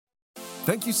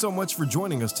Thank you so much for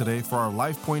joining us today for our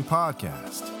LifePoint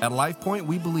podcast. At LifePoint,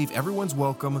 we believe everyone's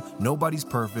welcome, nobody's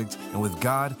perfect, and with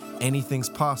God, anything's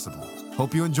possible.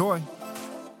 Hope you enjoy.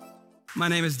 My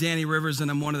name is Danny Rivers, and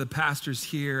I'm one of the pastors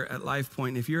here at LifePoint.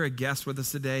 And if you're a guest with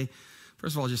us today,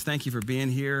 first of all, just thank you for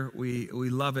being here. We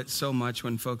love it so much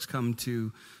when folks come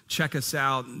to check us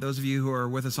out. Those of you who are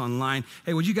with us online,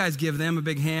 hey, would you guys give them a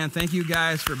big hand? Thank you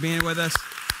guys for being with us.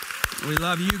 We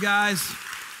love you guys.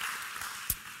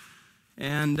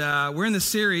 And we're in the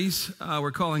series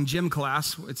we're calling Gym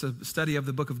Class. It's a study of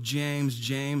the book of James.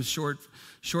 James, short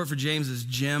for James is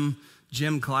Gym.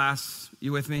 Gym Class.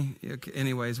 You with me? Okay,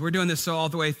 anyways, we're doing this all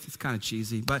the way. It's kind of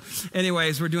cheesy, but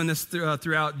anyways, we're doing this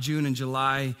throughout June and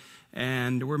July,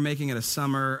 and we're making it a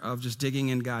summer of just digging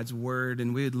in God's Word.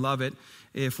 And we would love it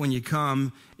if when you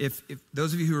come, if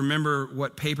those of you who remember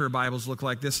what paper Bibles look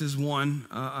like, this is one.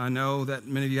 I know that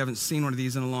many of you haven't seen one of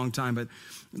these in a long time, but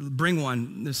bring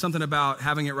one. There's something about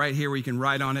having it right here where you can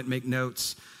write on it, make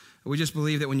notes. We just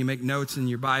believe that when you make notes in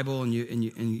your Bible and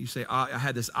you say, I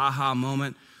had this aha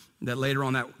moment, that later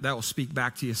on that will speak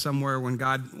back to you somewhere. When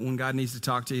God needs to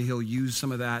talk to you, he'll use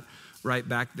some of that right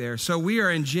back there. So we are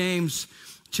in James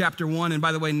chapter 1. And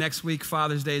by the way, next week,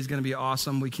 Father's Day is going to be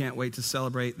awesome. We can't wait to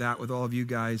celebrate that with all of you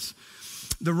guys.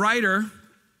 The writer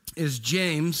is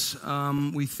James.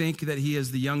 We think that he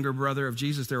is the younger brother of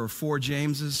Jesus. There were 4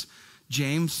 Jameses.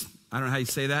 James, I don't know how you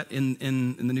say that in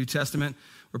the New Testament.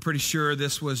 We're pretty sure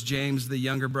this was James, the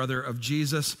younger brother of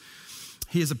Jesus.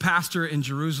 He is a pastor in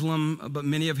Jerusalem, but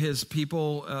many of his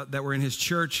people that were in his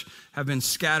church have been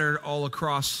scattered all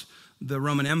across the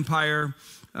Roman Empire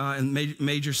and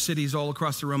major cities all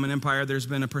across the Roman Empire. There's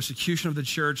been a persecution of the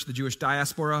church. The Jewish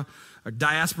diaspora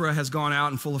has gone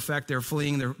out in full effect. They're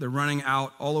fleeing. They're running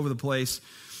out all over the place.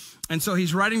 And so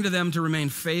he's writing to them to remain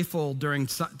faithful during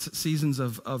seasons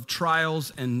of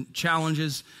trials and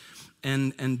challenges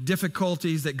and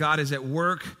difficulties, that God is at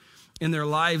work in their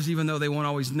lives, even though they won't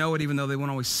always know it, even though they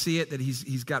won't always see it, that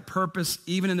he's got purpose,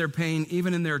 even in their pain,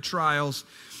 even in their trials.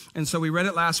 And so we read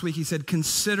it last week. He said,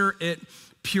 consider it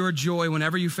pure joy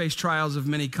whenever you face trials of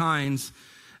many kinds.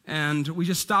 And we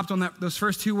just stopped on those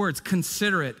first 2 words,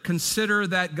 consider it. Consider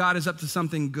that God is up to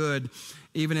something good,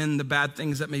 even in the bad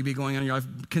things that may be going on in your life.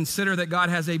 Consider that God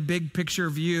has a big picture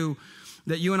view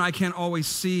that you and I can't always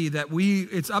see, that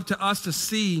it's up to us to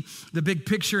see the big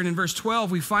picture. And in verse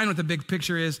 12, we find what the big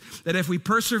picture is, that if we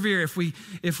persevere, if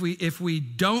we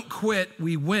don't quit,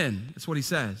 we win. That's what he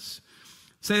says.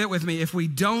 Say that with me. If we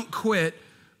don't quit,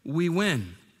 we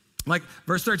win. Like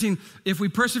verse 13, if we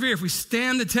persevere, if we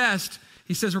stand the test,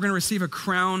 he says we're going to receive a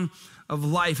crown of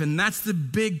life. And that's the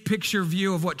big picture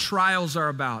view of what trials are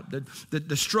about.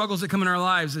 The struggles that come in our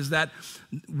lives is that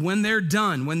when they're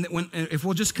done, if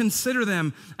we'll just consider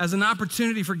them as an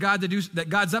opportunity for God to do, that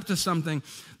God's up to something,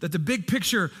 that the big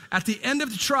picture at the end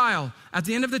of the trial, at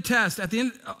the end of the test, at the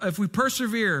end, if we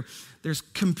persevere, there's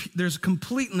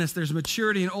completeness, there's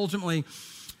maturity, and ultimately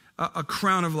a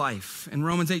crown of life. And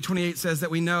Romans 8:28 says that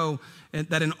we know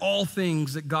that in all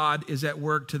things that God is at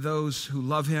work to those who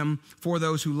love him, for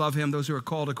those who love him, those who are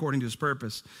called according to his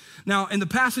purpose. Now, in the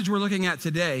passage we're looking at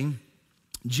today,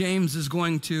 James is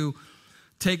going to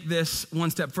take this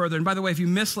one step further. And by the way, if you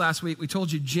missed last week, we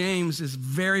told you James is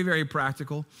very, very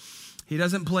practical. He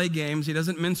doesn't play games. He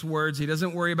doesn't mince words. He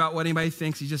doesn't worry about what anybody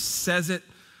thinks. He just says it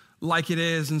like it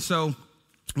is. And so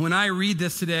when I read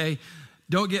this today,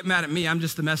 don't get mad at me. I'm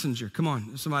just the messenger. Come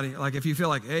on, somebody. Like if you feel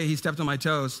like, hey, he stepped on my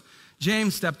toes.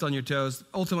 James stepped on your toes.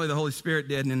 Ultimately, the Holy Spirit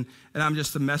did, and I'm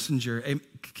just the messenger.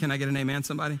 Can I get an amen,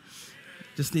 somebody?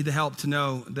 Just need the help to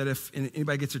know that if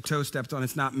anybody gets their toe stepped on,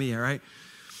 it's not me, all right?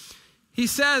 He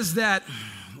says that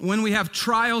when we have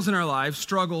trials in our lives,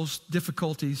 struggles,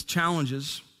 difficulties,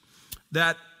 challenges,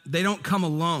 that they don't come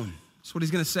alone. That's what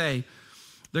he's going to say.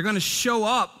 They're going to show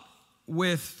up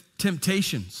with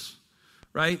temptations,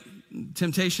 right?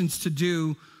 Temptations to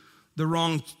do the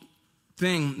wrong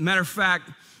thing. Matter of fact,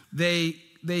 they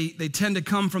tend to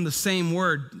come from the same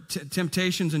word.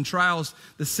 Temptations and trials,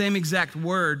 the same exact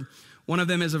word. One of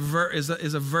them is a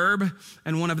verb,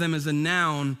 and one of them is a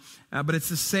noun, but it's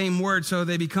the same word. So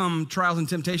they become trials and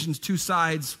temptations, 2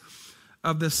 sides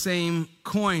of the same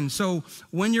coin. So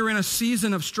when you're in a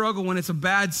season of struggle, when it's a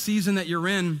bad season that you're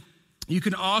in, you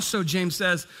can also, James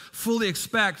says, fully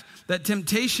expect that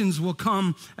temptations will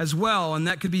come as well. And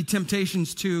that could be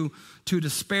temptations to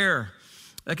despair.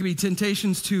 That could be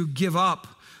temptations to give up.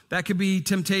 That could be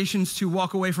temptations to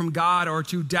walk away from God or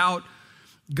to doubt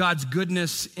God's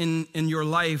goodness in your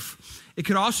life. It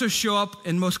could also show up,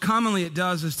 and most commonly it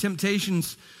does, as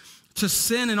temptations to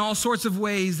sin in all sorts of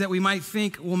ways that we might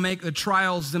think will make the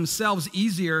trials themselves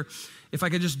easier. If I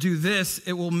could just do this,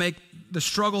 it will make the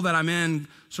struggle that I'm in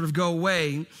sort of go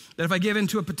away. That if I give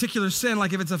into a particular sin,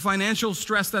 like if it's a financial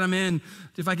stress that I'm in,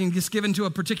 if I can just give into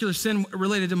a particular sin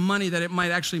related to money, that it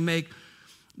might actually make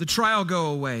the trial go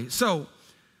away. So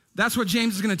that's what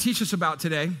James is going to teach us about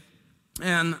today.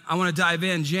 And I want to dive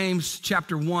in. James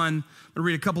chapter 1. I'm going to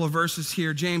read a couple of verses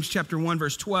here. James chapter 1,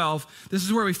 verse 12. This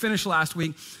is where we finished last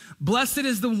week. Blessed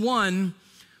is the one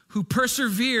who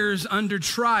perseveres under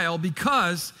trial,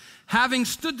 because having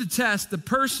stood the test,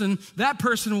 that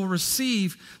person will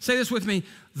receive, say this with me,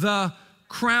 the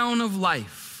crown of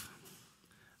life.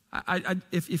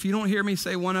 If you don't hear me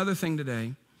say one other thing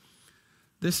today,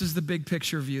 this is the big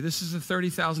picture view. This is a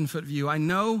 30,000-foot view. I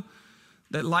know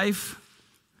that life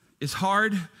is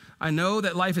hard. I know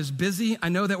that life is busy. I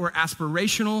know that we're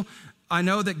aspirational. I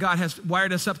know that God has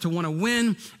wired us up to want to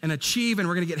win and achieve, and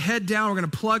we're going to get head down. We're going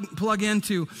to plug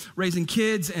into raising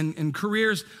kids and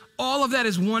careers. All of that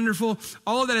is wonderful.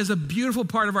 All of that is a beautiful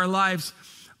part of our lives.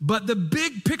 But the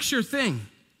big picture thing,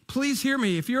 please hear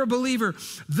me. If you're a believer,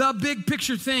 the big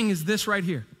picture thing is this right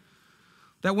here.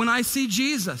 That when I see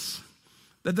Jesus,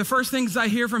 that the first things I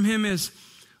hear from him is,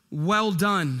 well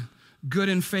done, good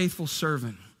and faithful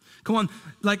servant. Come on,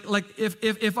 like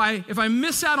if I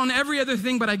miss out on every other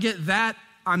thing, but I get that,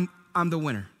 I'm the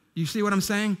winner. You see what I'm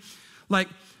saying?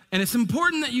 And it's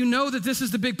important that you know that this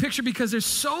is the big picture, because there's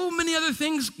so many other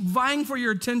things vying for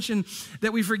your attention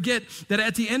that we forget that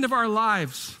at the end of our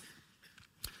lives,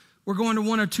 we're going to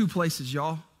one or two places,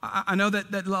 y'all. I know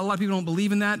that a lot of people don't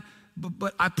believe in that,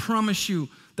 but I promise you,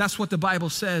 that's what the Bible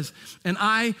says. And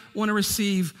I want to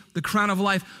receive the crown of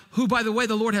life, who, by the way,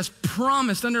 the Lord has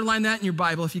promised, underline that in your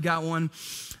Bible if you got one.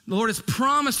 The Lord has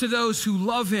promised to those who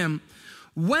love him,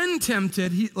 when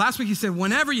tempted, last week he said,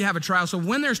 whenever you have a trial, so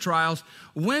when there's trials,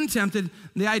 when tempted,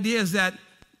 the idea is that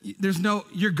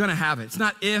you're gonna have it. It's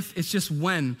not if, it's just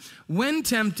when. When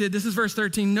tempted, this is verse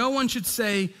 13, no one should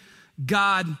say,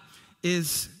 God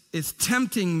is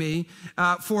tempting me,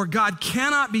 for God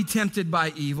cannot be tempted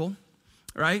by evil,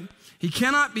 right? He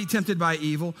cannot be tempted by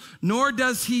evil, nor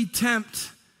does he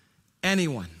tempt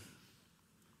anyone.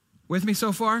 With me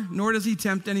so far? Nor does he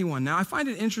tempt anyone. Now, I find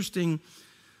it interesting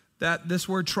that this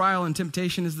word trial and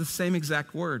temptation is the same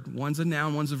exact word. One's a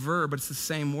noun, one's a verb, but it's the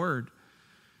same word.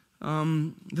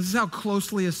 This is how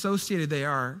closely associated they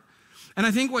are. And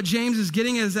I think what James is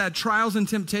getting is that trials and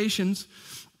temptations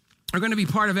are going to be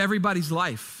part of everybody's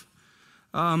life.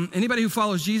 Anybody who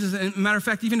follows Jesus, and matter of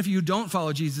fact, even if you don't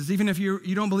follow Jesus, even if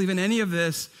you don't believe in any of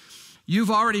this,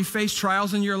 you've already faced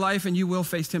trials in your life, and you will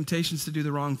face temptations to do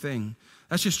the wrong thing.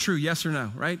 That's just true, yes or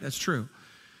no, right? That's true.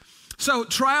 So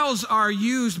trials are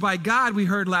used by God. We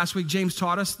heard last week, James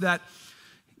taught us that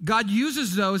God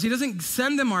uses those. He doesn't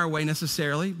send them our way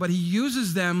necessarily, but he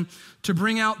uses them to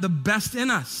bring out the best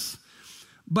in us.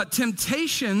 But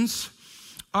temptations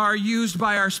are used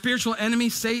by our spiritual enemy,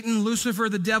 Satan, Lucifer,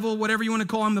 the devil, whatever you want to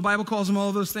call him. The Bible calls him all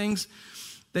of those things.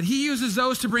 That he uses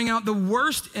those to bring out the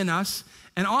worst in us,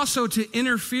 and also to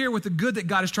interfere with the good that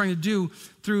God is trying to do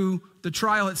through the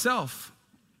trial itself.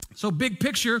 So big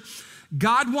picture,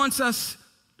 God wants us,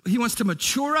 he wants to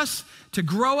mature us, to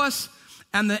grow us,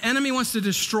 and the enemy wants to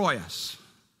destroy us.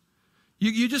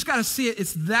 You just got to see it.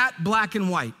 It's that black and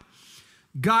white.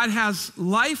 God has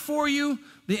life for you.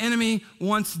 The enemy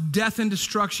wants death and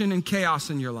destruction and chaos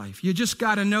in your life. You just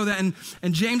got to know that.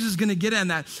 And James is going to get in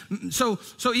that. So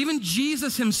even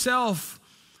Jesus himself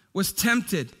was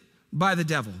tempted by the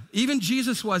devil. Even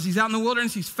Jesus was. He's out in the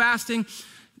wilderness. He's fasting.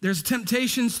 There's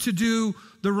temptations to do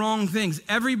the wrong things.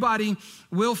 Everybody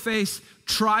will face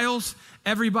trials.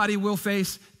 Everybody will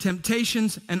face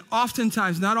temptations. And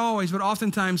oftentimes, not always, but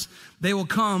oftentimes, they will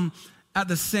come at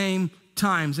the same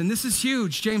times. And this is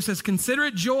huge. James says, consider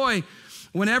it joy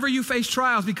whenever you face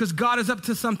trials, because God is up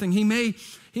to something. He may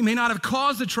not have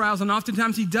caused the trials, and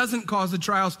oftentimes he doesn't cause the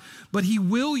trials, but he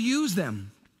will use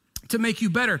them to make you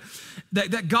better.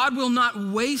 That God will not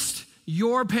waste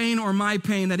your pain or my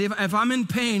pain, that if I'm in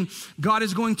pain, God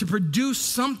is going to produce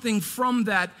something from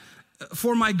that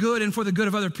for my good and for the good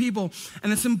of other people.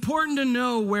 And it's important to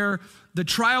know where the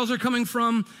trials are coming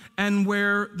from and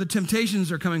where the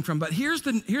temptations are coming from. But here's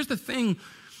the thing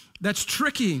that's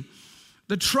tricky.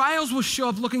 The trials will show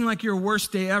up looking like your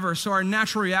worst day ever. So our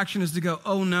natural reaction is to go,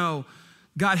 oh no,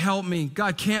 God help me.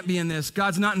 God can't be in this.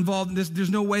 God's not involved in this. There's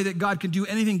no way that God can do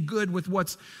anything good with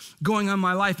what's going on in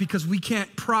my life, because we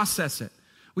can't process it.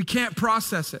 We can't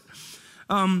process it.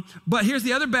 But here's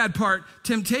the other bad part.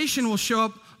 Temptation will show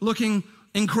up looking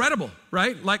incredible,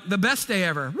 right? Like the best day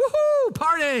ever. Woohoo,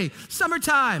 party,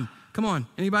 summertime. Come on,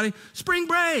 anybody? Spring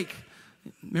break.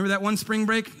 Remember that one spring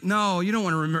break? No, you don't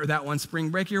want to remember that one spring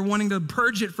break. You're wanting to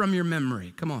purge it from your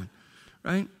memory. Come on,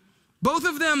 right? Both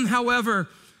of them, however,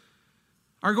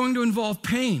 are going to involve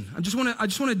pain. I just want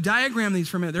to diagram these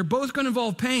for a minute. They're both going to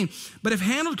involve pain, but if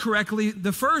handled correctly,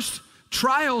 the first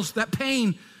trials, that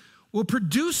pain will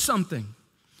produce something.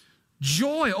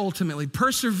 Joy, ultimately,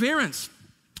 perseverance,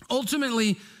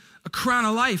 ultimately a crown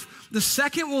of life. The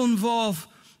second will involve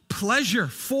pleasure,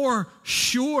 for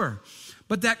sure.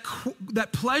 But that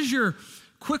pleasure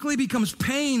quickly becomes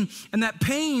pain, and that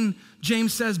pain,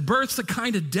 James says, births a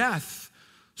kind of death.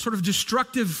 Sort of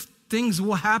destructive things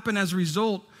will happen as a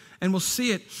result, and we'll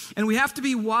see it. And we have to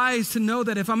be wise to know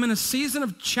that if I'm in a season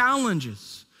of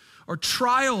challenges or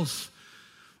trials,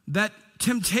 that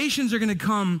temptations are going to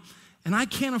come, and I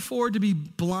can't afford to be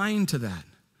blind to that.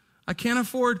 I can't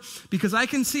afford, because I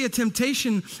can see a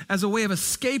temptation as a way of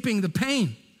escaping the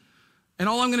pain. And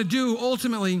all I'm going to do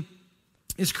ultimately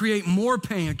is create more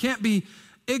pain. I can't be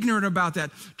ignorant about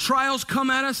that. Trials come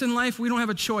at us in life. We don't have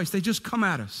a choice. They just come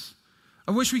at us.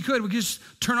 I wish we could. We could just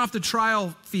turn off the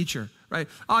trial feature, right?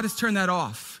 I'll just turn that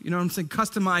off. You know what I'm saying?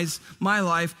 Customize my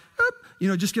life. You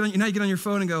know, just now you get on your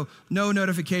phone and go, no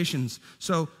notifications.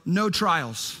 So no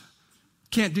trials.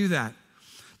 Can't do that.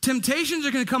 Temptations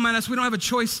are going to come at us. We don't have a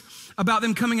choice about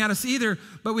them coming at us either,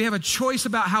 but we have a choice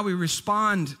about how we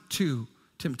respond to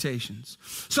temptations.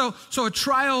 So a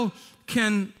trial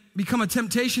can become a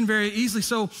temptation very easily.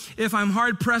 So if I'm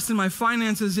hard pressed in my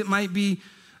finances, it might be,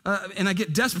 and I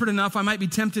get desperate enough, I might be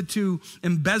tempted to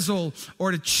embezzle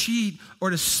or to cheat or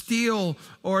to steal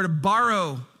or to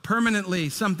borrow permanently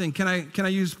something. Can I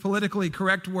use politically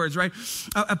correct words, right?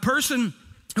 A person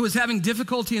who is having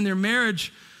difficulty in their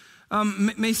marriage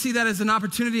may see that as an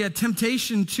opportunity, a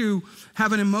temptation to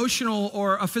have an emotional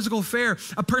or a physical affair.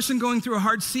 A person going through a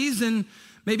hard season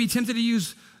may be tempted to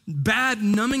use bad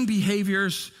numbing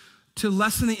behaviors to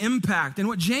lessen the impact. And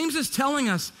what James is telling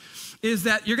us is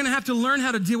that you're going to have to learn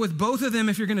how to deal with both of them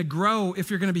if you're going to grow, if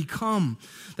you're going to become.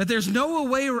 That there's no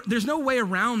way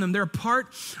around them. They're a part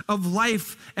of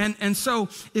life. And so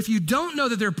if you don't know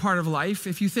that they're part of life,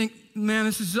 if you think, man,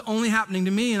 this is only happening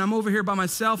to me and I'm over here by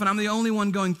myself and I'm the only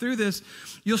one going through this,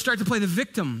 you'll start to play the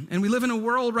victim. And we live in a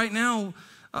world right now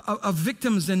of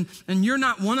victims, and you're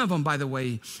not one of them, by the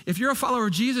way. If you're a follower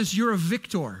of Jesus, you're a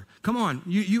victor. Come on,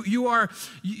 you are.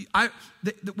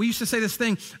 We used to say this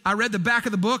thing, I read the back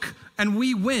of the book and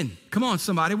we win. Come on,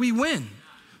 somebody, we win.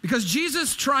 Because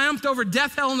Jesus triumphed over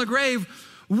death, hell, and the grave,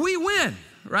 we win,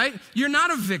 right? You're not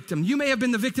a victim. You may have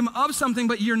been the victim of something,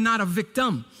 but you're not a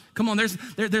victim. Come on, there's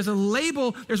a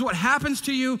label, there's what happens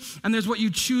to you, and there's what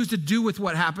you choose to do with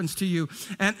what happens to you.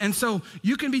 And so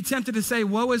you can be tempted to say,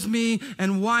 woe is me,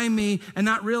 and why me, and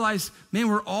not realize, man,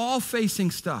 we're all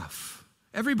facing stuff.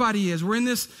 Everybody is. We're in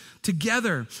this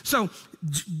together. So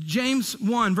James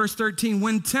 1, verse 13,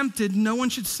 when tempted, no one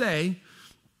should say,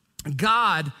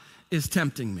 God is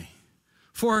tempting me.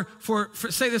 For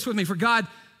say this with me, for God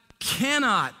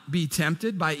cannot be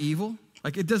tempted by evil.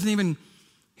 Like it doesn't even,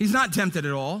 he's not tempted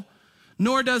at all,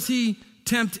 nor does he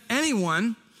tempt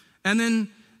anyone. And then,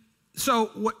 so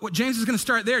what James is going to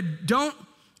start there, don't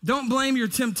blame your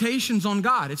temptations on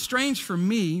God. It's strange for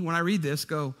me when I read this,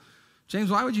 go, James,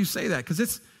 why would you say that? Because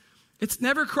it's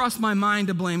never crossed my mind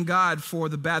to blame God for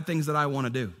the bad things that I want to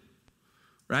do,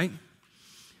 right?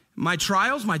 My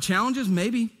trials, my challenges,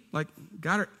 maybe, like,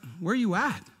 God, where are you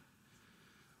at?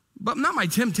 But not my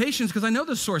temptations, because I know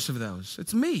the source of those.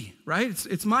 It's me, right?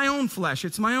 It's my own flesh.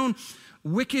 It's my own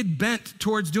wicked bent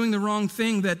towards doing the wrong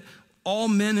thing that all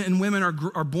men and women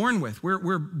are born with.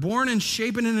 We're born and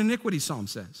shapen in iniquity, Psalm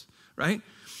says, right?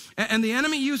 And the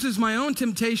enemy uses my own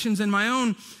temptations and my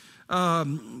own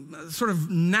sort of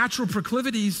natural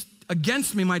proclivities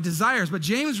against me, my desires. But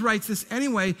James writes this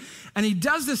anyway, and he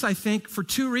does this, I think, for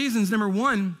two reasons. Number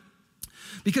one,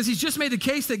 because he's just made the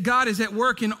case that God is at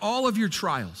work in all of your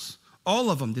trials,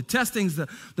 all of them, the testings, the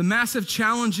massive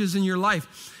challenges in your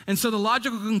life. And so the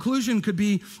logical conclusion could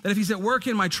be that if he's at work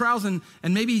in my trials, and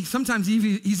maybe sometimes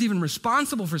he's even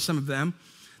responsible for some of them,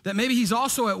 that maybe he's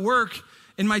also at work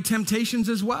in my temptations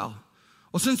as well.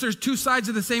 Well, since there's two sides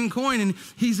of the same coin and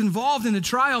he's involved in the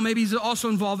trial, maybe he's also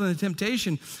involved in the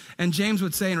temptation. And James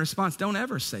would say in response, don't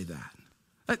ever say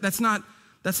that. That's not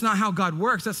how God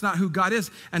works. That's not who God is.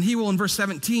 And he will, in verse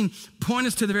 17, point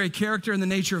us to the very character and the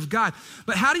nature of God.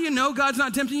 But how do you know God's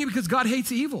not tempting you? Because God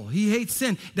hates evil. He hates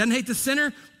sin. He doesn't hate the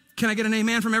sinner. Can I get an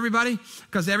amen from everybody?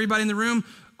 Because everybody in the room,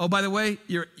 oh, by the way,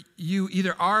 you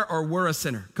either are or were a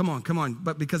sinner. Come on.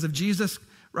 But because of Jesus,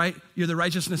 right, you're the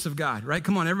righteousness of God, right?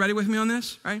 Come on, everybody with me on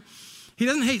this, right? He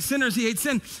doesn't hate sinners, he hates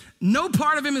sin. No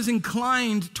part of him is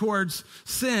inclined towards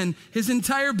sin. His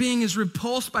entire being is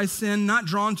repulsed by sin, not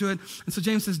drawn to it. And so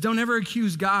James says, don't ever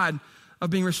accuse God of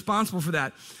being responsible for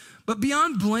that. But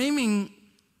beyond blaming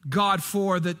God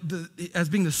for as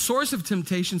being the source of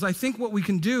temptations, I think what we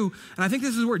can do, and I think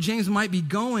this is where James might be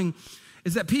going,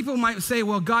 is that people might say,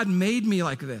 well, God made me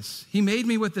like this. He made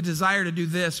me with the desire to do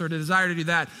this or the desire to do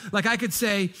that. Like I could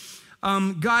say,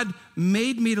 God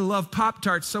made me to love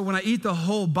Pop-Tarts, so when I eat the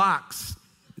whole box,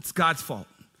 it's God's fault.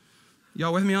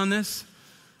 Y'all with me on this?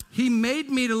 He made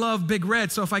me to love Big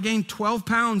Red, so if I gain 12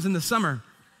 pounds in the summer,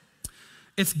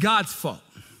 it's God's fault.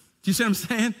 Do you see what I'm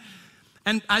saying?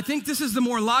 And I think this is the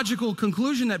more logical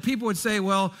conclusion that people would say,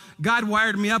 well, God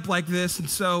wired me up like this, and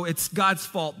so it's God's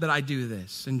fault that I do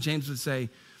this. And James would say,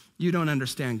 you don't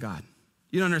understand God.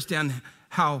 You don't understand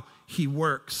how he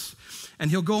works.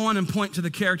 And he'll go on and point to the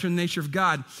character and nature of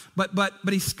God. But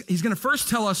he's going to first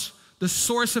tell us the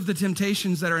source of the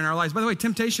temptations that are in our lives. By the way,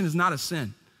 temptation is not a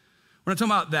sin. We're not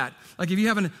talking about that. Like if you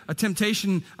have a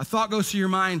temptation, a thought goes through your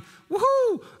mind,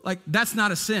 woohoo, like that's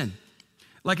not a sin.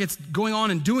 Like it's going on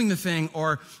and doing the thing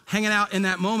or hanging out in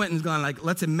that moment and going like,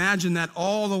 let's imagine that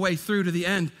all the way through to the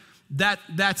end.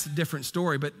 That's a different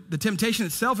story, but the temptation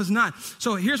itself is not.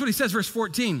 So here's what he says, verse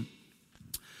 14.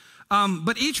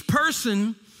 But each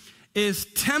person is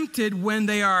tempted when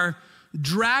they are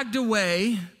dragged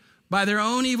away by their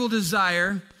own evil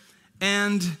desire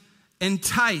and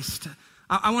enticed.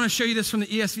 I want to show you this from the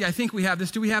ESV. I think we have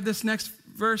this. Do we have this next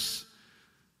verse?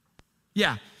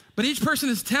 Yeah. But each person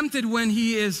is tempted when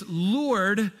he is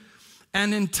lured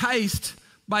and enticed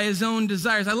by his own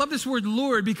desires. I love this word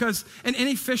lured because, and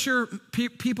any fisher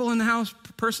people in the house,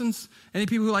 persons, any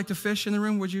people who like to fish in the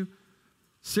room, would you?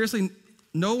 Seriously,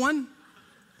 no one?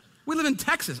 We live in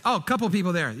Texas. Oh, a couple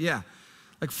people there, yeah.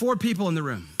 Like 4 people in the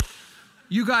room.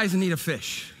 You guys need a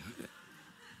fish.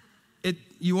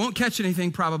 You won't catch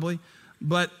anything probably,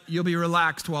 but you'll be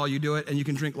relaxed while you do it and you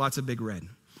can drink lots of Big Red.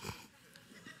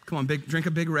 Come on, drink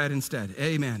a Big Red instead.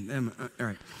 Amen. All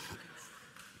right.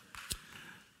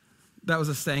 That was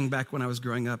a saying back when I was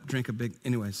growing up,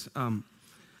 anyways.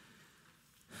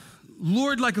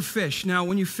 Lured like a fish. Now,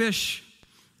 when you fish,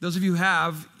 those of you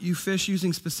you fish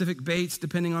using specific baits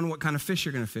depending on what kind of fish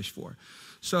you're going to fish for.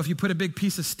 So if you put a big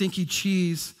piece of stinky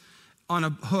cheese on a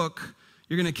hook,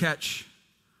 you're going to catch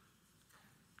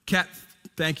cat.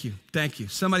 Thank you.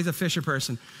 Somebody's a fisher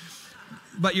person.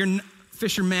 But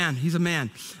fisherman, he's a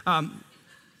man.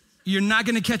 You're not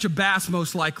going to catch a bass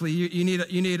most likely. You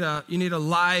need a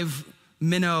live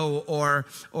minnow or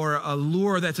a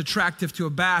lure that's attractive to a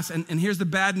bass. And here's the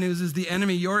bad news: is the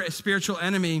enemy, your spiritual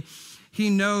enemy, he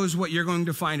knows what you're going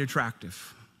to find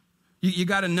attractive. You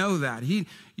got to know that.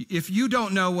 If you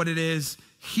don't know what it is,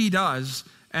 he does,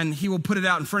 and he will put it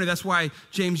out in front of you. That's why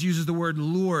James uses the word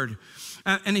lured.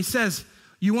 And he says,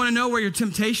 you want to know where your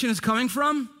temptation is coming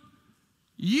from?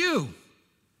 You.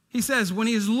 He says, when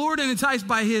he is lured and enticed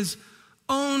by his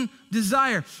own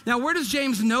desire. Now, where does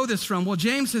James know this from? Well,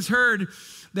 James has heard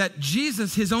that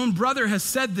Jesus, his own brother, has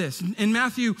said this. In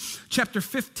Matthew chapter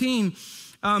 15,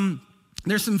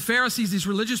 there's some Pharisees, these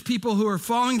religious people who are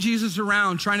following Jesus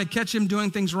around, trying to catch him doing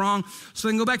things wrong, so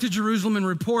they can go back to Jerusalem and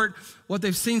report what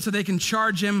they've seen so they can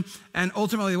charge him. And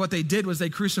ultimately what they did was they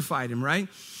crucified him, right?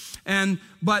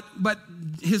 But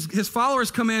his followers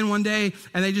come in one day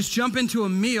and they just jump into a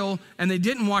meal and they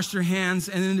didn't wash their hands.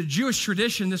 And in the Jewish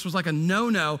tradition, this was like a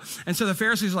no-no. And so the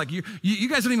Pharisees are like, you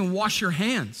guys don't even wash your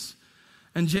hands.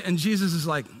 And Jesus is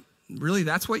like, really,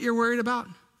 that's what you're worried about?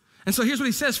 And so here's what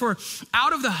he says, for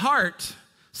out of the heart,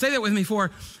 say that with me,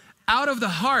 for out of the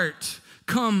heart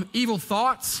come evil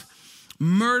thoughts,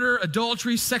 murder,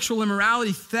 adultery, sexual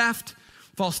immorality, theft,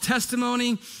 false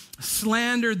testimony,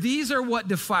 slander. These are what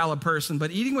defile a person, but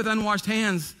eating with unwashed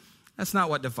hands, that's not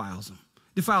what defiles them.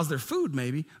 Defiles their food,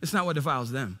 maybe. It's not what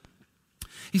defiles them.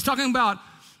 He's talking about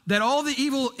that all the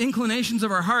evil inclinations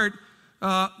of our heart,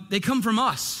 they come from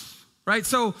us. Right?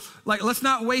 So, let's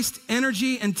not waste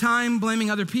energy and time blaming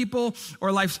other people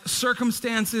or life's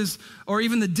circumstances or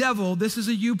even the devil. This is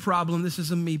a you problem. This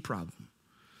is a me problem.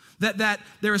 That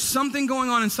there is something going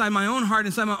on inside my own heart,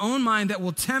 inside my own mind that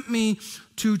will tempt me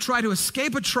to try to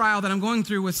escape a trial that I'm going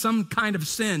through with some kind of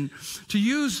sin, to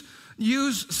use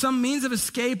some means of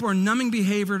escape or numbing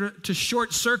behavior to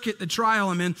short circuit the trial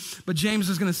I'm in. But James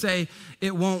is going to say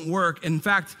it won't work. In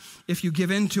fact, if you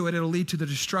give into it, it'll lead to the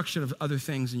destruction of other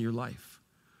things in your life.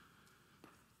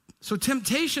 So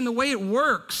temptation, the way it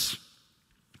works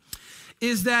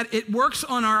is that it works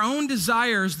on our own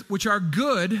desires, which are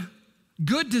good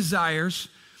desires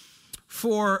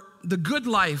for the good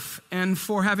life and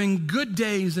for having good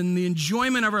days and the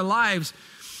enjoyment of our lives.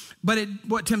 But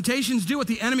what temptations do, what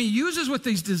the enemy uses with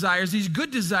these desires, these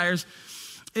good desires,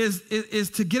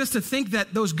 is to get us to think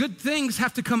that those good things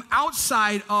have to come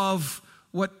outside of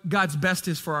what God's best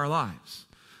is for our lives.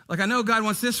 Like, I know God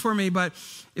wants this for me, but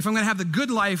if I'm going to have the good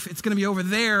life, it's going to be over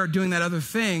there doing that other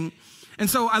thing. And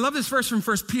so I love this verse from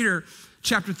 1 Peter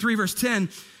chapter 3, verse 10.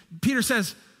 Peter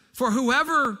says, for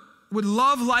whoever would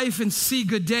love life and see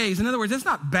good days. In other words, it's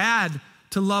not bad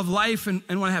to love life and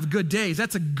want to have good days.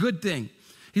 That's a good thing.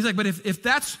 He's like, but if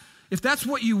that's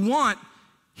what you want,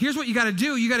 here's what you got to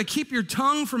do. You got to keep your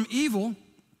tongue from evil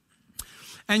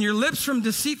and your lips from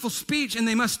deceitful speech, and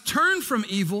they must turn from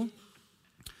evil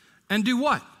and do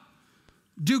what?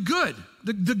 Do good.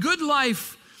 The good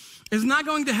life is not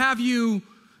going to have you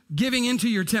giving into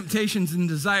your temptations and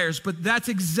desires, but that's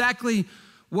exactly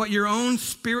what your own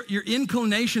spirit, your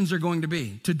inclinations are going to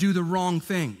be, to do the wrong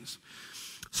things.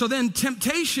 So then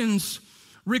temptations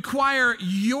require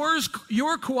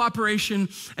your cooperation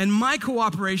and my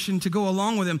cooperation to go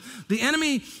along with him. The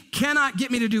enemy cannot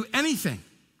get me to do anything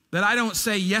that I don't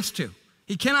say yes to.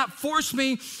 He cannot force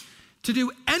me to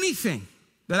do anything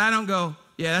that I don't go,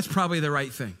 yeah, that's probably the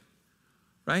right thing,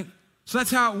 right? So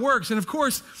that's how it works. And of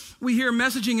course, we hear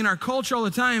messaging in our culture all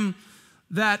the time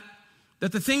that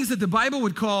the things that the Bible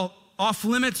would call off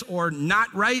limits or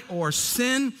not right or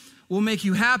sin will make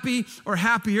you happy or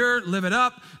happier, live it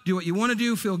up, do what you want to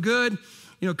do, feel good,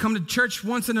 come to church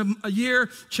once in a year,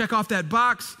 check off that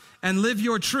box, and live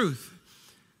your truth.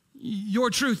 Your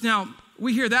truth. Now,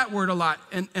 we hear that word a lot,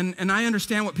 and I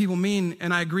understand what people mean,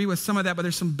 and I agree with some of that, but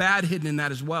there's some bad hidden in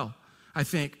that as well, I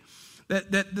think.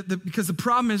 Because the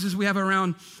problem is we have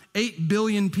around 8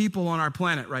 billion people on our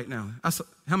planet right now. How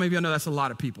many of you know that's a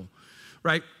lot of people,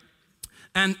 right?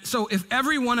 And so if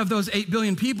every one of those 8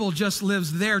 billion people just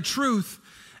lives their truth,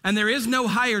 and there is no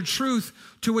higher truth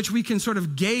to which we can sort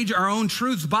of gauge our own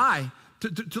truths by,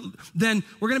 then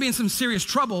we're going to be in some serious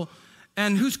trouble.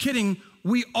 And who's kidding?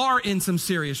 We are in some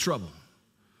serious trouble.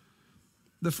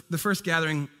 The first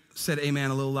gathering said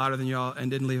amen a little louder than y'all and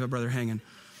didn't leave a brother hanging.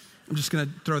 I'm just going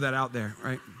to throw that out there,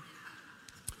 right?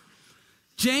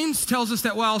 James tells us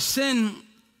that while sin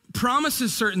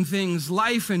promises certain things,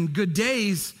 life and good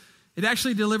days, it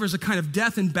actually delivers a kind of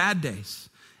death and bad days.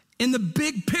 In the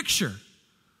big picture,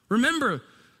 remember,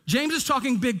 James is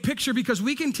talking big picture because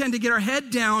we can tend to get our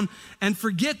head down and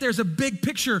forget there's a big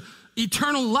picture,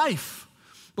 eternal life.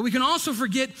 But we can also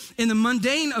forget in the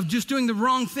mundane of just doing the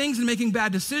wrong things and making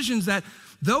bad decisions that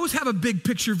those have a big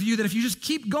picture view that if you just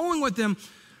keep going with them,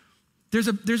 there's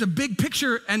a big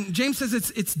picture, and James says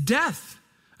it's death,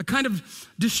 a kind of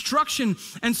destruction.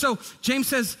 And so James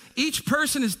says each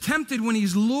person is tempted when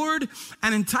he's lured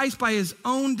and enticed by his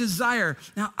own desire.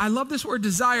 Now, I love this word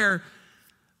desire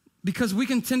because we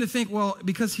can tend to think, well,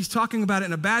 because he's talking about it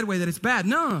in a bad way that it's bad.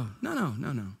 No.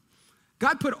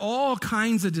 God put all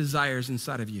kinds of desires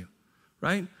inside of you,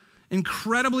 right?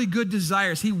 Incredibly good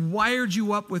desires. He wired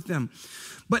you up with them.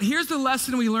 But here's the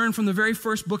lesson we learn from the very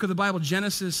first book of the Bible,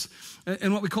 Genesis,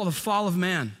 and what we call the fall of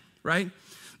man, right?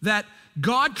 That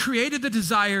God created the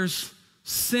desires,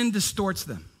 sin distorts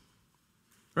them,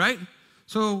 right?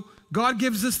 So God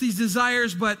gives us these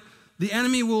desires, but the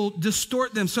enemy will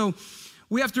distort them. So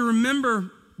we have to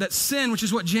remember that sin, which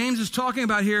is what James is talking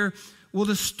about here, will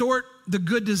distort the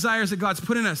good desires that God's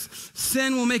put in us.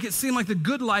 Sin will make it seem like the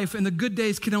good life and the good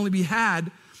days can only be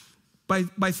had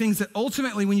by things that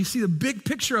ultimately, when you see the big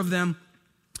picture of them,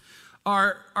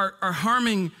 are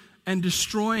harming and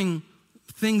destroying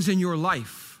things in your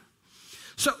life.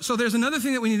 So there's another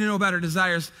thing that we need to know about our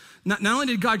desires. Not only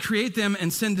did God create them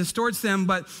and sin distorts them,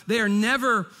 but they are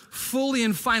never fully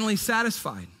and finally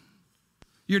satisfied.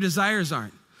 Your desires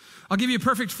aren't. I'll give you a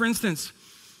perfect, for instance.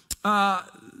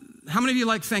 How many of you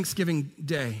like Thanksgiving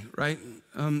Day, right?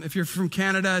 If you're from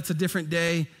Canada, it's a different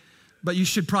day, but you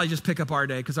should probably just pick up our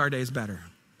day because our day is better.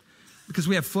 Because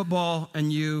we have football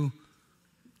and you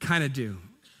kind of do.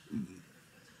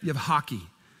 You have hockey,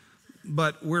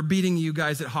 but we're beating you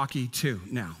guys at hockey too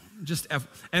now.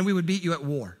 And we would beat you at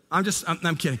war. I'm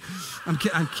kidding. I'm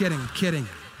kidding.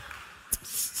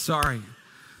 Sorry.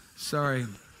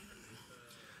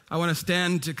 I want to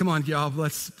stand come on, y'all,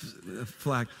 let's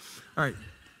flag. All right.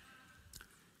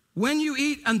 When you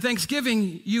eat on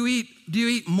Thanksgiving, do you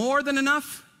eat more than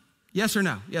enough? Yes or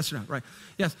no? Yes or no? Right.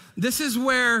 Yes. This is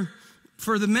where,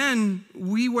 for the men,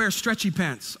 we wear stretchy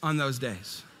pants on those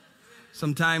days.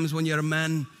 Sometimes when you're a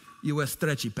man, you wear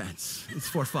stretchy pants. It's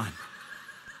for fun.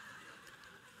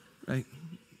 Right?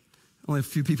 Only a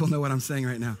few people know what I'm saying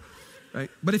right now. Right?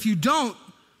 But if you don't,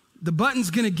 the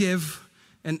button's going to give,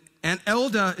 and Aunt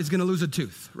Elda is going to lose a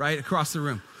tooth, right, across the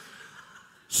room.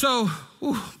 So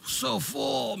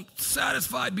full,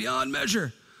 satisfied beyond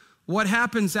measure. What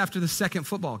happens after the second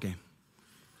football game?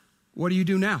 What do you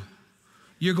do now?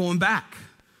 You're going back,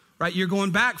 right? You're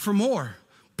going back for more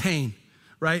pain,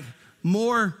 right?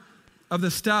 More of the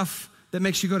stuff that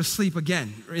makes you go to sleep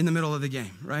again in the middle of the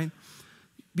game, right?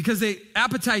 Because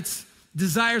appetites,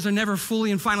 desires are never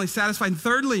fully and finally satisfied. And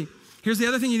thirdly, here's the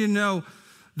other thing you need to know.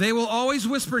 They will always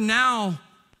whisper now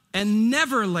and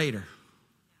never later.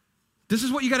 This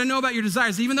is what you got to know about your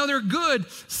desires. Even though they're good,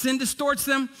 sin distorts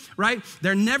them, right?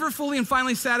 They're never fully and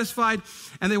finally satisfied,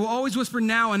 and they will always whisper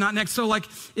now and not next. So like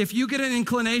if you get an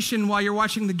inclination while you're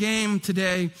watching the game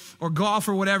today or golf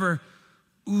or whatever,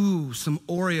 ooh, some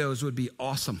Oreos would be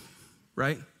awesome,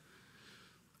 right?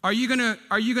 Are you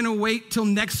gonna wait till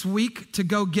next week to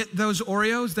go get those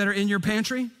Oreos that are in your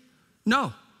pantry?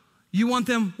 No. You want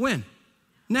them when?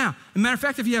 Now. As a matter of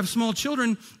fact, if you have small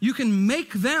children, you can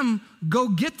make them go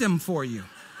get them for you. You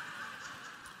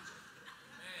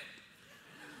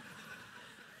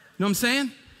know what I'm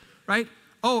saying? Right?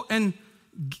 Oh, and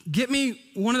get me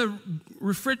one of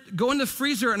the, go in the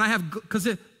freezer and I have, because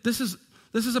this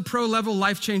is a pro level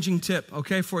life-changing tip,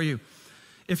 okay, for you.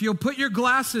 If you'll put your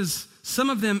glasses, some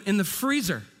of them in the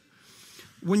freezer,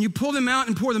 when you pull them out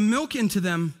and pour the milk into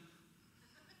them,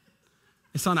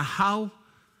 it's on a how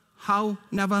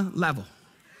never level.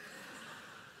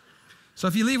 So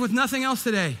if you leave with nothing else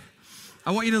today,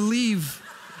 I want you to leave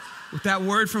with that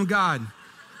word from God,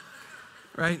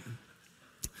 right?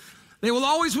 They will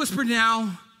always whisper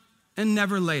now and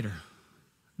never later.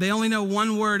 They only know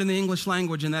one word in the English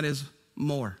language, and that is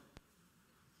more.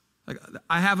 Like,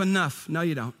 I have enough. No,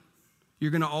 you don't.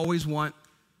 You're gonna always want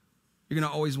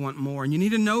more. And you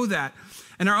need to know that.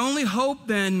 And our only hope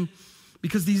then,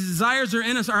 because these desires are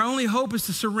in us, our only hope is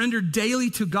to surrender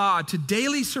daily to God, to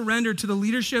daily surrender to the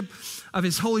leadership of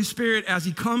his Holy Spirit as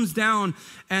he comes down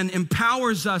and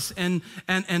empowers us and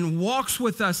walks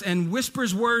with us and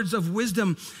whispers words of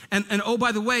wisdom. And oh,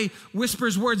 by the way,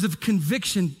 whispers words of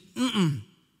conviction.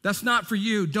 That's not for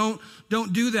you. Don't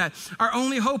do that. Our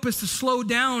only hope is to slow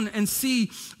down and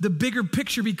see the bigger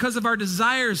picture because of our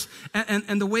desires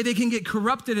and the way they can get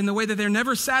corrupted and the way that they're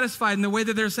never satisfied and the way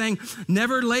that they're saying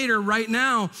never later, right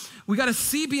now. We got to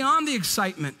see beyond the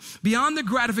excitement, beyond the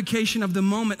gratification of the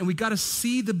moment, and we got to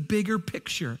see the bigger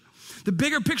picture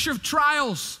of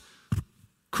trials,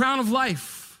 crown of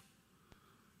life.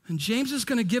 And James is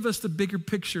going to give us the bigger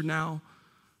picture now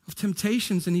of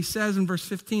temptations. And he says in verse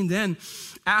 15, then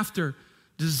after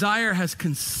desire has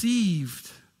conceived,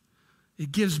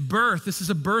 it gives birth. This is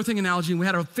a birthing analogy. We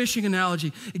had a fishing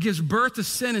analogy. It gives birth to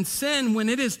sin. And sin, when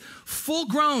it is full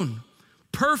grown,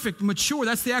 perfect, mature,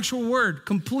 that's the actual word,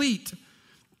 complete,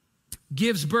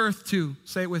 gives birth to,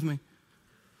 say it with me.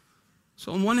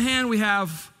 So on one hand, we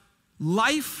have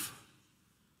life,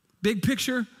 big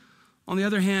picture. On the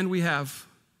other hand, we have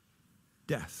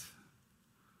death.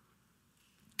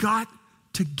 Got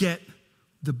to get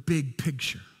the big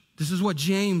picture. This is what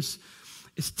James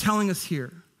is telling us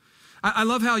here. I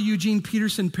love how Eugene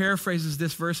Peterson paraphrases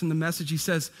this verse in the Message. He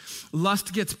says,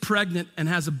 lust gets pregnant and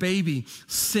has a baby,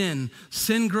 sin.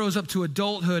 Sin grows up to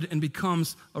adulthood and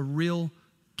becomes a real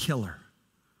killer.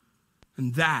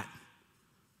 And that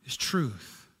is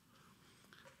truth.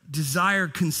 Desire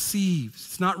conceives.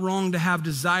 It's not wrong to have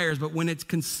desires, but when it's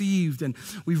conceived and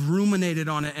we've ruminated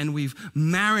on it and we've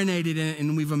marinated in it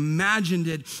and we've imagined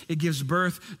it, it gives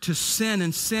birth to sin.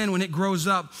 And sin, when it grows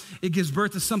up, it gives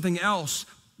birth to something else.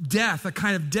 Death, a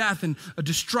kind of death and a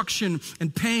destruction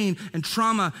and pain and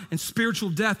trauma and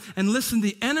spiritual death. And listen,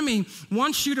 the enemy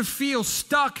wants you to feel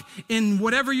stuck in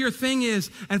whatever your thing is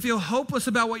and feel hopeless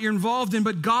about what you're involved in.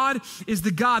 But God is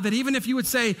the God that even if you would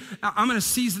say, I'm in a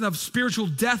season of spiritual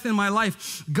death in my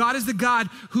life, God is the God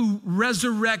who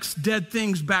resurrects dead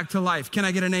things back to life. Can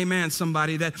I get an amen,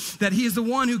 somebody? That he is the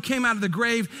one who came out of the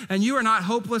grave and you are not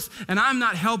hopeless and I'm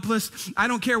not helpless. I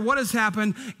don't care what has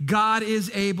happened. God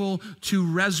is able to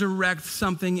resurrect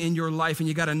something in your life, and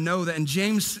you got to know that. And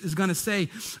James is going to say,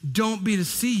 don't be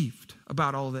deceived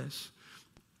about all this.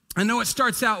 I know it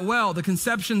starts out well, the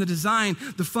conception, the design,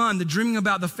 the fun, the dreaming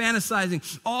about, the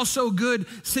fantasizing, all so good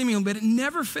seemingly, but it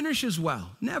never finishes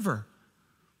well, never,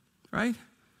 right?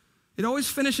 It always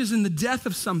finishes in the death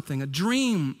of something, a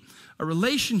dream, a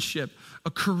relationship, a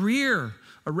career,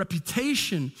 a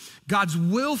reputation, God's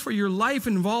will for your life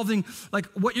involving like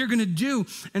what you're gonna do.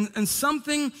 And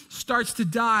something starts to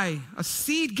die. A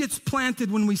seed gets planted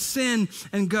when we sin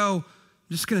and go, I'm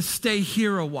just gonna stay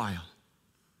here a while.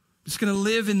 I'm just gonna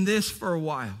live in this for a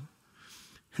while.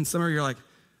 And some of you are like,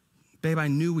 babe, I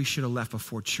knew we should have left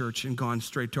before church and gone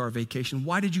straight to our vacation.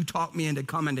 Why did you talk me into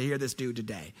coming to hear this dude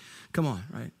today? Come on,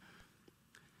 right?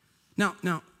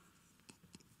 Now,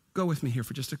 go with me here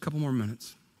for just a couple more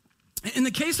minutes. In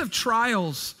the case of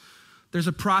trials, there's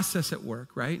a process at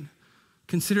work, right?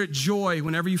 Consider it joy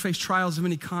whenever you face trials of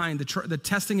any kind. The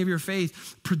testing of your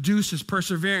faith produces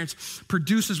perseverance.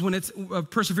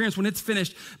 Perseverance, when it's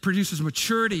finished, produces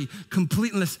maturity,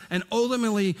 completeness, and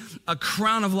ultimately a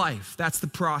crown of life. That's the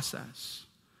process.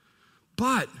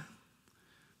 But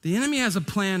the enemy has a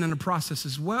plan and a process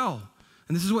as well.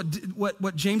 And this is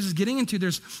what James is getting into.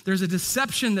 There's a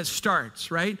deception that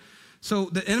starts, right? So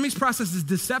the enemy's process is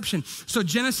deception. So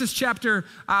Genesis chapter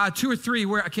 2 or 3,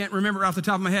 where I can't remember off the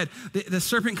top of my head, the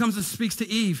serpent comes and speaks to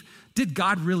Eve. Did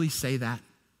God really say that?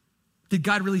 Did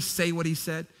God really say what he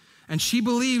said? And she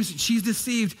believes, she's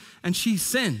deceived, and she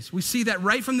sins. We see that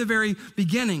right from the very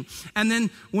beginning. And then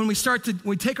when we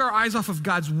take our eyes off of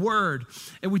God's word,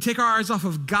 and we take our eyes off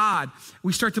of God,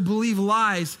 we start to believe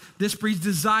lies. This breeds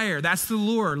desire. That's the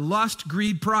lure. Lust,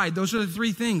 greed, pride. Those are the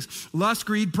three things. Lust,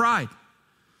 greed, pride.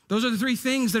 Those are the three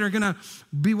things that are going to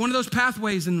be one of those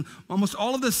pathways, and almost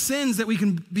all of the sins that we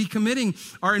can be committing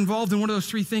are involved in one of those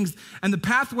three things. And the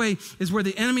pathway is where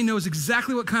the enemy knows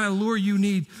exactly what kind of lure you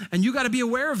need, and you got to be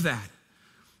aware of that.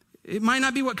 It might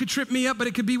not be what could trip me up, but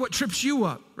it could be what trips you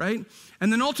up, right?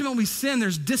 And then ultimately sin,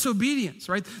 there's disobedience,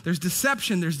 right? There's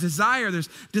deception, there's desire, there's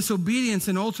disobedience,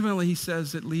 and ultimately he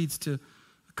says it leads to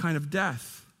a kind of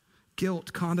death,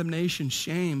 guilt, condemnation,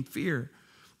 shame, fear.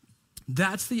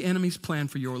 That's the enemy's plan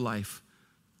for your life,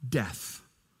 death.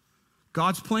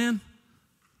 God's plan,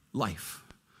 life.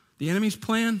 The enemy's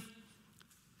plan,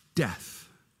 death.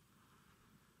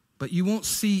 But you won't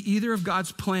see either of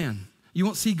God's plan. You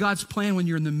won't see God's plan when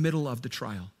you're in the middle of the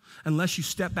trial, unless you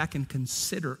step back and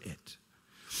consider it.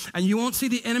 And you won't see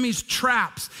the enemy's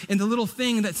traps in the little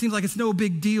thing that seems like it's no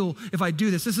big deal if I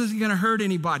do this. This isn't gonna hurt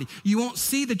anybody. You won't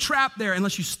see the trap there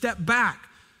unless you step back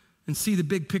and see the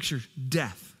big picture,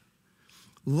 death.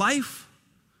 Life,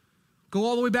 go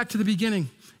all the way back to the beginning.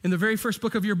 In the very first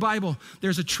book of your Bible,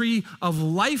 there's a tree of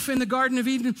life in the Garden of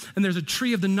Eden, and there's a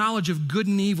tree of the knowledge of good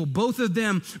and evil. Both of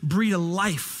them breed a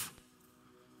life.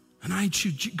 And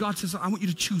God says, I want you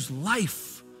to choose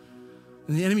life.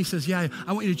 And the enemy says, yeah,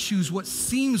 I want you to choose what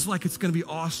seems like it's gonna be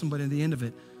awesome, but in the end of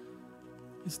it,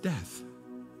 it's death.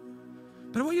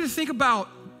 But I want you to think about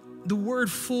the word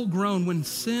full grown. When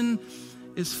sin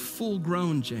is full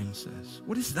grown, James says,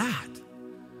 what is that?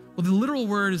 Well, the literal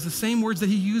word is the same words that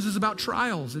he uses about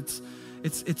trials. It's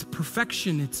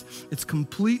perfection, it's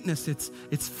completeness,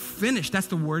 it's finished. That's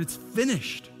the word, it's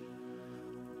finished.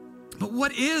 But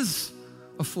what is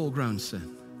a full-grown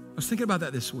sin? I was thinking about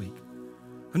that this week.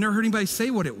 I've never heard anybody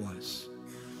say what it was.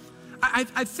 I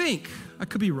think, I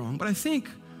could be wrong, but I think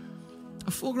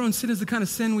a full-grown sin is the kind of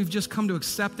sin we've just come to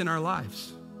accept in our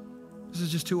lives. This is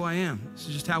just who I am. This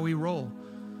is just how we roll.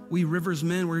 We Rivers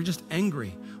men, we're just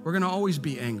angry. We're gonna always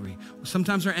be angry.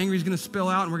 Sometimes our anger is gonna spill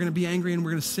out and we're gonna be angry and we're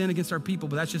gonna sin against our people,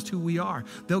 but that's just who we are.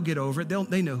 They'll get over it.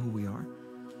 They know who we are.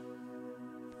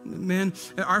 Man,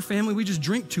 our family, we just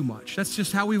drink too much. That's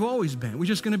just how we've always been. We're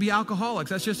just gonna be alcoholics.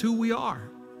 That's just who we are.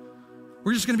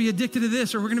 We're just gonna be addicted to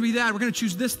this, or we're gonna be that. We're gonna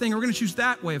choose this thing, or we're gonna choose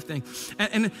that way of thing.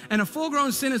 And a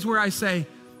full-grown sin is where I say,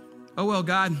 oh, well,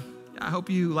 God, I hope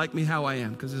you like me how I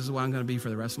am, because this is what I'm gonna be for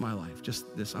the rest of my life.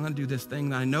 Just this, I'm gonna do this thing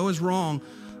that I know is wrong.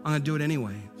 I'm gonna do it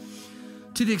anyway.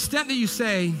 To the extent that you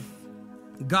say,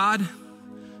 God,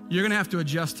 you're gonna have to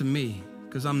adjust to me,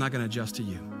 because I'm not gonna adjust to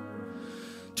you.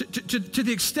 To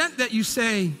the extent that you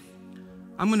say,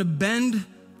 I'm gonna bend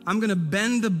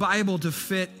the Bible to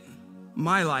fit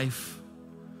my life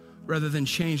rather than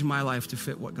change my life to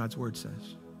fit what God's word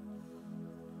says.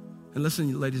 And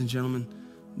listen, ladies and gentlemen,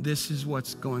 this is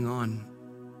what's going on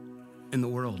in the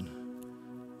world.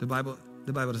 The Bible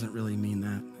doesn't really mean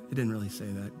that. It didn't really say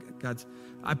that.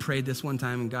 I prayed this one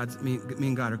time, and me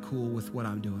and God are cool with what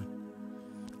I'm doing.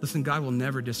 Listen, God will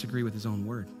never disagree with his own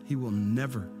word. He will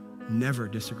never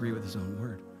disagree with his own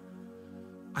word.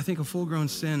 I think a full-grown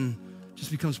sin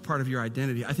just becomes part of your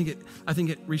identity. I think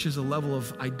it reaches a level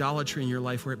of idolatry in your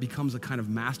life where it becomes a kind of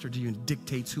master to you and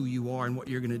dictates who you are and what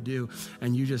you're gonna do.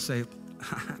 And you just say,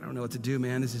 I don't know what to do,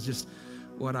 man. This is just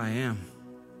what I am.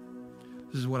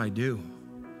 This is what I do.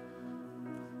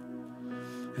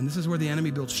 And this is where the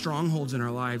enemy builds strongholds in our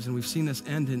lives, and we've seen this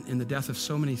end in the death of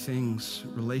so many things,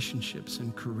 relationships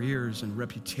and careers and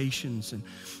reputations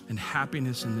and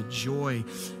happiness and the joy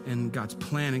and God's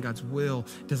plan and God's will.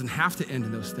 It doesn't have to end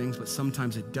in those things, but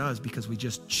sometimes it does because we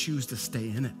just choose to stay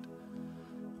in it.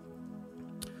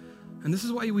 And this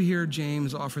is why we hear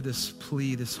James offer this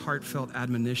plea, this heartfelt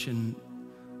admonition.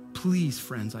 Please,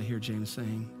 friends, I hear James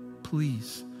saying,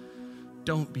 please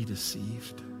don't be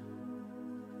deceived.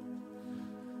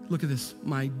 Look at this,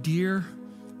 my dear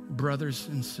brothers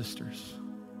and sisters.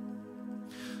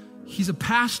 He's a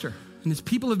pastor, and his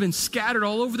people have been scattered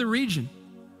all over the region.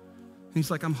 And he's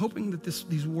like, I'm hoping that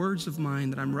these words of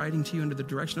mine that I'm writing to you under the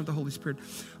direction of the Holy Spirit,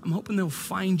 I'm hoping they'll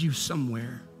find you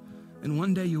somewhere. And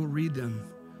one day you'll read them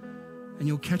and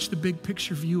you'll catch the big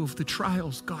picture view of the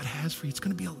trials God has for you. It's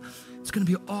going to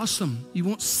be awesome. You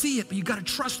won't see it, but you got to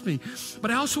trust me. But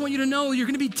I also want you to know you're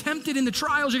going to be tempted in the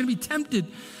trials. You're going to be tempted.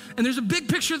 And there's a big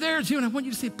picture there too. And I want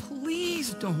you to say,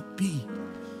 please don't be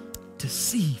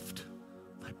deceived,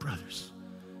 my brothers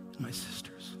and my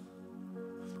sisters.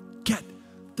 Get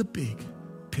the big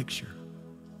picture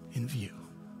in view.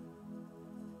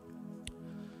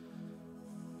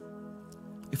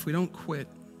 If we don't quit,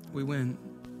 we win.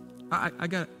 I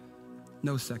got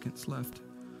no seconds left.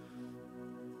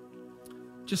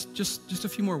 Just a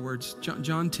few more words.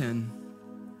 John 10.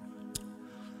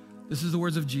 This is the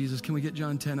words of Jesus. Can we get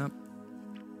John 10 up?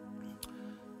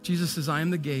 Jesus says, I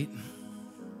am the gate.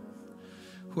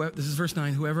 This is verse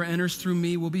 9. Whoever enters through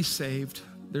me will be saved.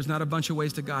 There's not a bunch of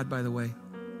ways to God, by the way.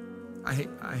 I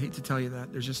hate to tell you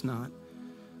that. There's just not.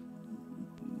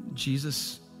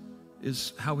 Jesus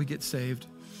is how we get saved.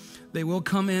 They will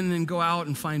come in and go out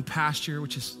and find pasture,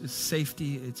 which is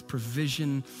safety, it's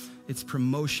provision, it's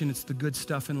promotion, it's the good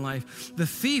stuff in life. The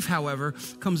thief, however,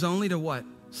 comes only to what?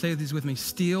 Say these with me.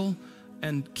 Steal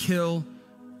and kill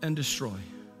and destroy.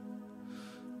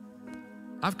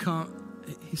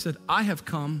 He said, I have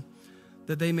come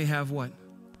that they may have what?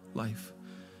 Life.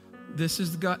 This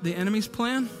is the enemy's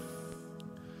plan.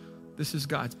 This is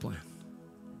God's plan.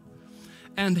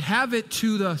 And have it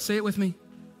to the, say it with me,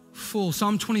 full.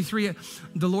 Psalm 23,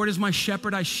 the Lord is my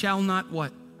shepherd, I shall not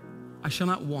what? I shall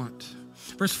not want.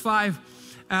 Verse 5,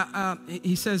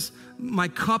 he says, my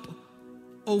cup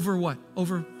over what?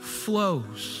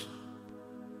 Overflows.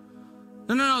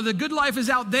 No, the good life is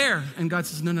out there. And God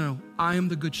says, no, I am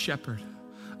the good shepherd.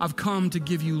 I've come to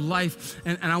give you life,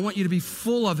 and I want you to be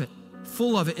full of it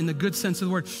in the good sense of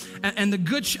the word. And I'm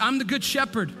the good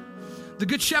shepherd. The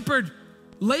good shepherd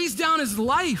lays down his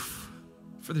life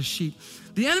for the sheep.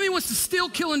 The enemy wants to steal,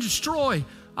 kill, and destroy.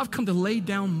 I've come to lay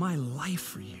down my life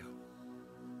for you.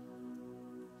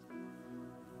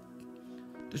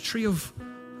 The tree of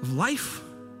life,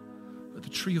 or the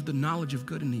tree of the knowledge of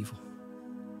good and evil.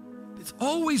 It's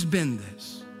always been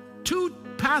this. Two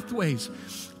pathways,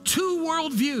 two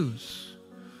worldviews.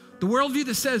 The worldview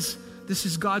that says, this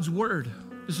is God's word.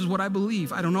 This is what I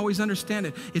believe. I don't always understand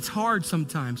it. It's hard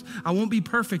sometimes. I won't be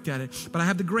perfect at it, but I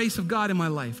have the grace of God in my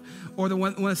life. Or the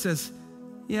one that says,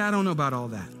 yeah, I don't know about all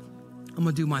that. I'm going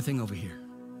to do my thing over here.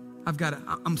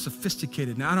 I'm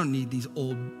sophisticated now. I don't need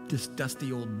this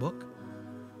dusty old book.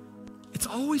 It's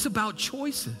always about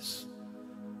choices.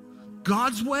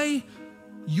 God's way,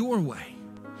 your way.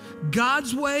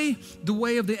 God's way, the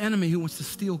way of the enemy who wants to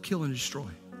steal, kill, and destroy.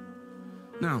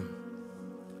 Now,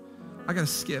 I got to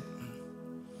skip.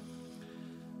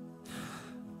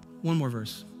 One more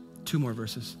verse, two more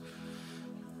verses.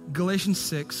 Galatians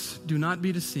 6, do not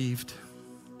be deceived.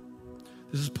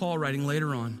 This is Paul writing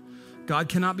later on. God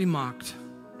cannot be mocked.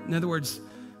 In other words,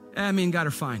 me and God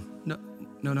are fine.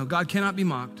 No, God cannot be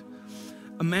mocked.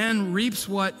 A man reaps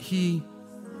what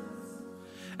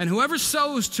and whoever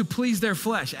sows to please their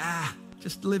flesh,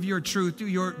 just live your truth, do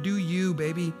you,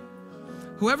 baby.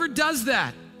 Whoever does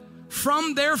that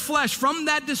from their flesh, from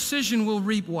that decision will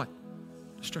reap what?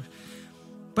 Destruction.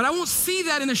 But I won't see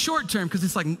that in the short term because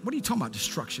it's like, what are you talking about,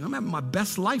 destruction? I'm having my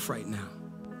best life right now.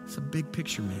 It's a big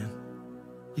picture, man.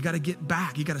 You got to get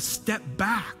back. You got to step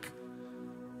back.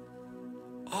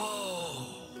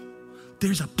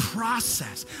 There's a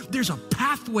process. There's a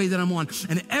pathway that I'm on.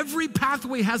 And every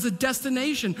pathway has a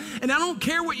destination. And I don't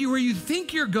care where you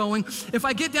think you're going. If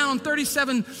I get down on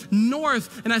 37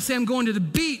 North and I say I'm going to the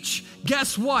beach,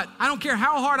 guess what? I don't care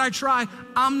how hard I try,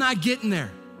 I'm not getting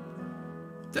there.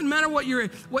 Doesn't matter what you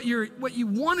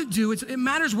want to do. It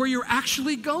matters where you're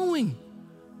actually going.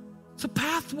 It's a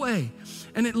pathway,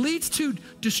 and it leads to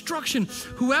destruction.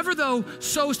 Whoever, though,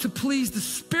 sows to please the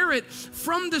Spirit,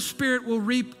 from the Spirit will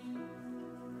reap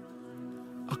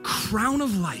a crown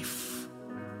of life.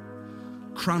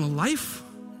 Crown of life,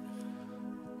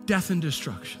 death and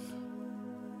destruction.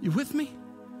 You with me?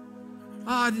 We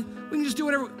can just do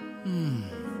whatever.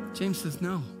 James says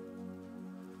no.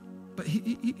 But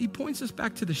he points us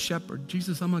back to the shepherd.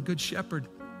 Jesus, I'm a good shepherd.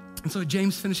 And so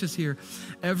James finishes here.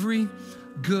 Every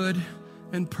good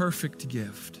and perfect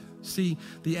gift. See,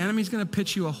 the enemy's going to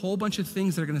pitch you a whole bunch of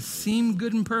things that are going to seem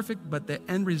good and perfect, but the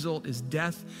end result is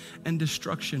death and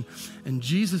destruction. And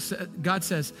James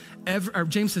says,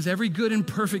 every good and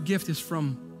perfect gift is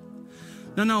from.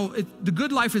 The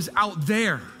good life is out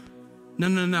there.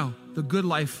 No. The good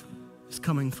life is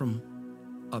coming from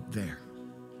up there.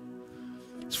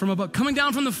 It's from above, coming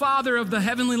down from the Father of the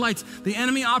heavenly lights. The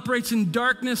enemy operates in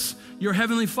darkness. Your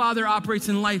heavenly Father operates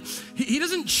in light. He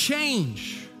doesn't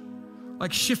change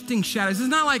like shifting shadows. It's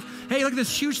not like, hey, look at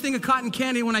this huge thing of cotton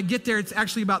candy. When I get there, it's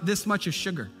actually about this much of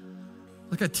sugar,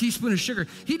 like a teaspoon of sugar.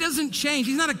 He doesn't change.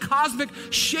 He's not a cosmic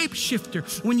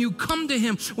shapeshifter. When you come to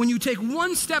him, when you take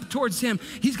one step towards him,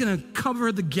 he's gonna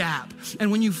cover the gap.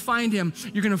 And when you find him,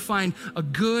 you're gonna find a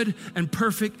good and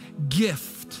perfect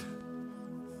gift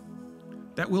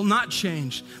that will not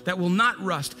change, that will not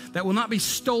rust, that will not be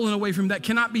stolen away from, that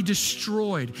cannot be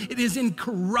destroyed. It is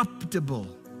incorruptible.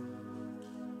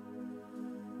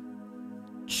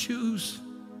 Choose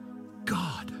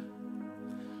God.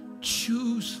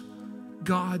 Choose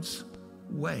God's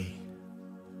way.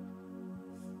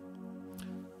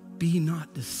 Be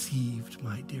not deceived,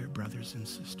 my dear brothers and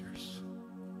sisters.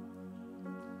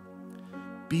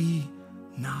 Be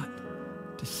not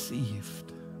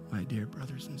deceived, my dear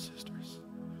brothers and sisters.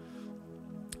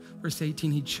 Verse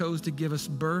 18, he chose to give us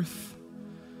birth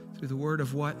through the word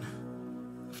of what?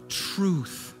 Of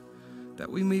truth, that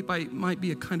we might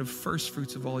be a kind of first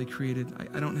fruits of all he created.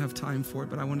 I don't have time for it,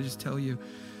 but I want to just tell you,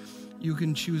 you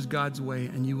can choose God's way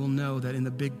and you will know that in the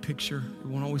big picture, it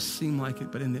won't always seem like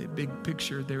it, but in the big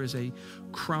picture, there is a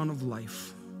crown of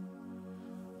life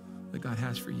that God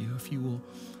has for you if you will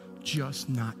just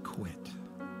not quit.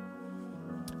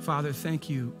 Father, thank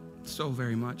you so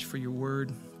very much for your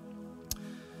word.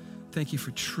 Thank you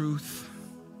for truth.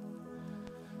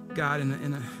 God,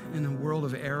 in a world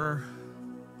of error,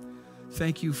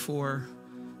 thank you for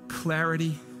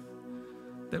clarity,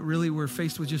 that really we're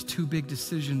faced with just two big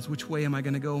decisions. Which way am I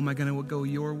going to go? Am I going to go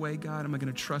your way, God? Am I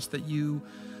going to trust that you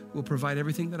will provide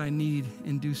everything that I need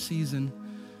in due season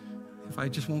if I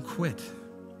just won't quit?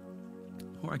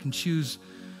 Or I can choose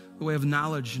the way of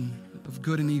knowledge and of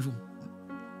good and evil.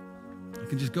 I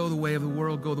can just go the way of the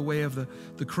world, go the way of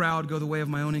the crowd, go the way of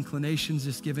my own inclinations,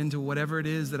 just give in to whatever it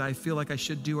is that I feel like I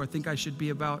should do or think I should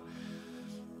be about.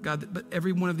 God, but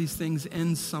every one of these things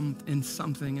ends in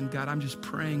something. And God, I'm just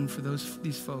praying for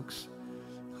these folks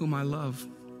whom I love,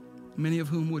 many of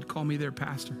whom would call me their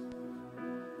pastor.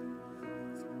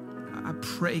 I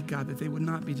pray, God, that they would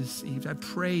not be deceived. I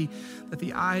pray that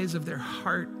the eyes of their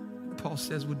heart, Paul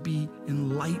says, would be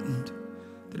enlightened,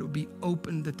 that it would be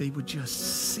opened, that they would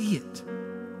just see it.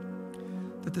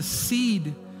 That the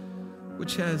seed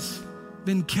which has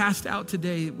been cast out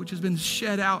today, which has been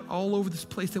shed out all over this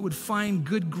place, that would find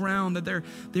good ground, that their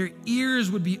ears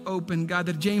would be open, God,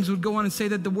 that James would go on and say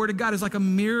that the word of God is like a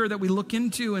mirror that we look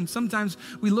into, and sometimes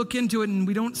we look into it and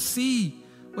we don't see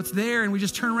what's there and we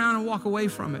just turn around and walk away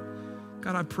from it.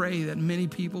 God, I pray that many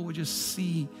people would just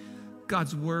see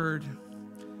God's word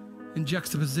in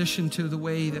juxtaposition to the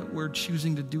way that we're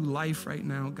choosing to do life right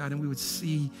now, God, and we would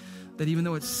see that even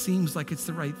though it seems like it's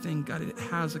the right thing, God, it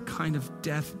has a kind of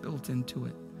death built into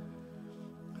it,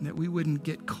 and that we wouldn't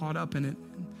get caught up in it,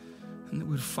 and that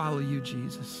we would follow you,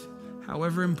 Jesus.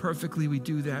 However imperfectly we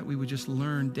do that, we would just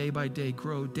learn day by day,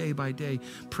 grow day by day,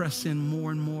 press in more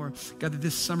and more. God, that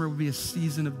this summer would be a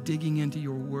season of digging into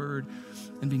your word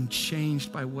and being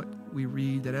changed by what we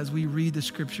read, that as we read the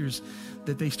scriptures,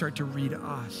 that they start to read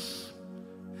us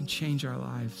and change our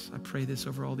lives. I pray this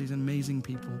over all these amazing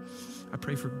people. I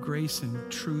pray for grace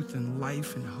and truth and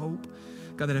life and hope.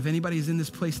 God, that if anybody is in this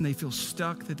place and they feel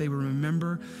stuck, that they will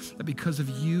remember that because of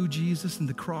you, Jesus, and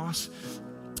the cross,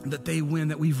 that they win,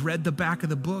 that we've read the back of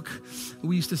the book.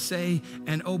 We used to say,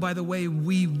 and oh, by the way,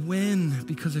 we win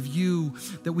because of you,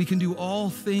 that we can do all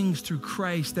things through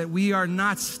Christ, that we are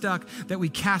not stuck, that we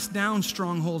cast down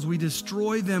strongholds, we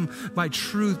destroy them by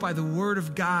truth, by the word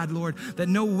of God, Lord, that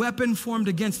no weapon formed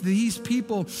against these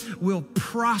people will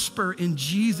prosper in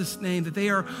Jesus' name, that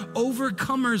they are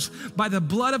overcomers by the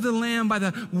blood of the Lamb, by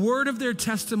the word of their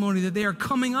testimony, that they are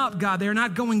coming up, God, they are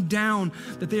not going down,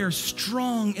 that they are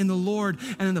strong in the Lord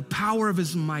and in the power of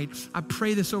his might. I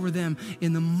pray this over them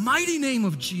in the mighty name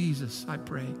of Jesus, I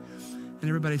pray. And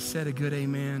everybody said a good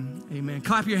amen. Amen.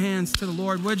 Clap your hands to the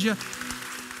Lord, would you?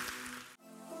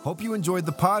 Hope you enjoyed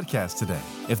the podcast today.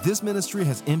 If this ministry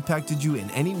has impacted you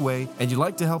in any way and you'd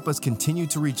like to help us continue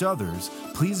to reach others,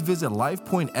 please visit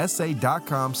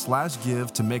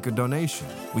lifepointsa.com/give to make a donation.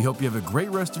 We hope you have a great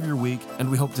rest of your week, and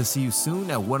we hope to see you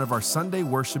soon at one of our Sunday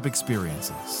worship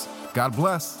experiences. God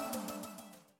bless.